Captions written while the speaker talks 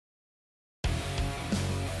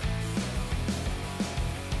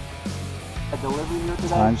delivery here today.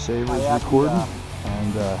 Time savers recording,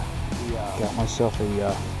 and got myself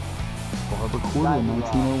a barber quarter in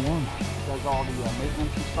 1901. Does all the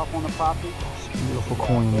maintenance and stuff on the property. It's a beautiful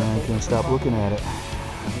coin, man. Can't stop looking at it.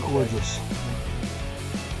 Gorgeous.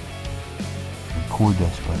 Record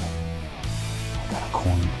this, but I got a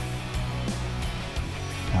coin.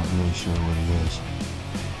 Not really sure what it is.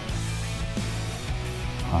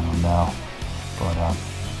 I don't know, but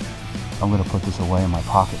I'm gonna put this away in my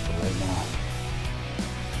pocket for right now.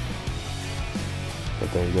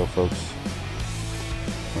 But there you go, folks.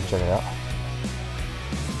 Wanna check it out?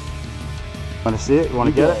 Wanna see it? You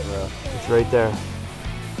wanna get it? Bro. It's right there.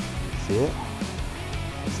 See it?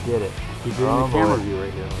 Let's get it. Keep it in the camera view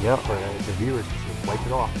right here. Yep. For the viewers to wipe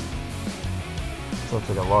it off. This looks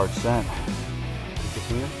like a large cent. Keep your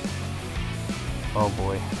finger. Oh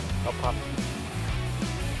boy. I'll pop it.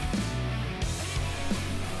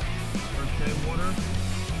 Birthday water.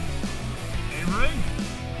 Hey, Ray?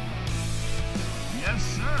 Yes,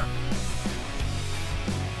 sir.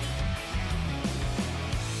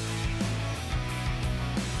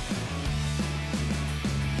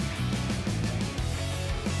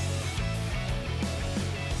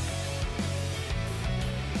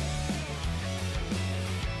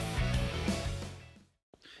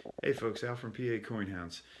 Hey folks, Al from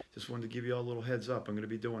pacoinhounds. Just wanted to give you all a little heads up. I'm going to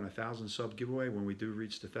be doing a 1,000 sub giveaway when we do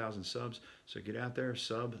reach the 1,000 subs. So get out there,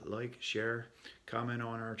 sub, like, share, comment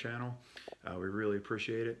on our channel. We really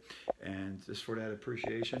appreciate it. And just for that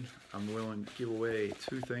appreciation, I'm willing to give away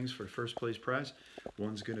 2 things for the first place prize.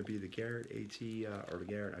 One's going to be the Garrett AT, or the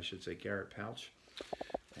Garrett, I should say Garrett pouch.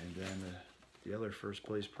 And then the other first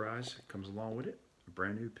place prize comes along with it, a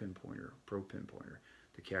brand new pinpointer, pro pinpointer,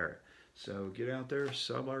 the Garrett. So get out there,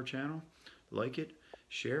 sub our channel, like it,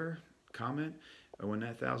 share, comment. And when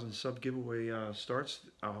that 1,000 sub giveaway starts,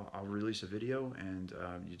 I'll release a video, and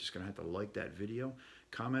you're just going to have to like that video,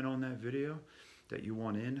 comment on that video that you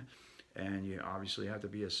want in, and you obviously have to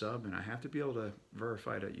be a sub, and I have to be able to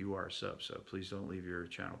verify that you are a sub, so please don't leave your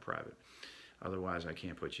channel private. Otherwise, I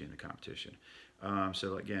can't put you in the competition.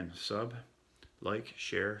 So again, sub, like,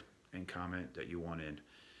 share, and comment that you want in,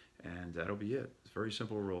 and that'll be it. It's very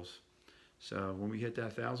simple rules. So when we hit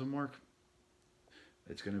that 1,000 mark,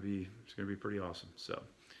 it's gonna be pretty awesome. So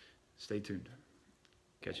stay tuned.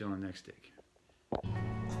 Catch you on the next dig.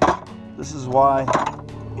 This is why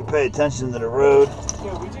you pay attention to the road,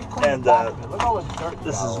 and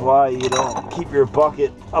this is why you don't keep your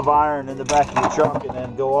bucket of iron in the back of your truck and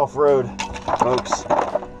then go off-road, folks.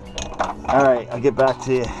 All right, I'll get back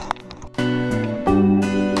to you.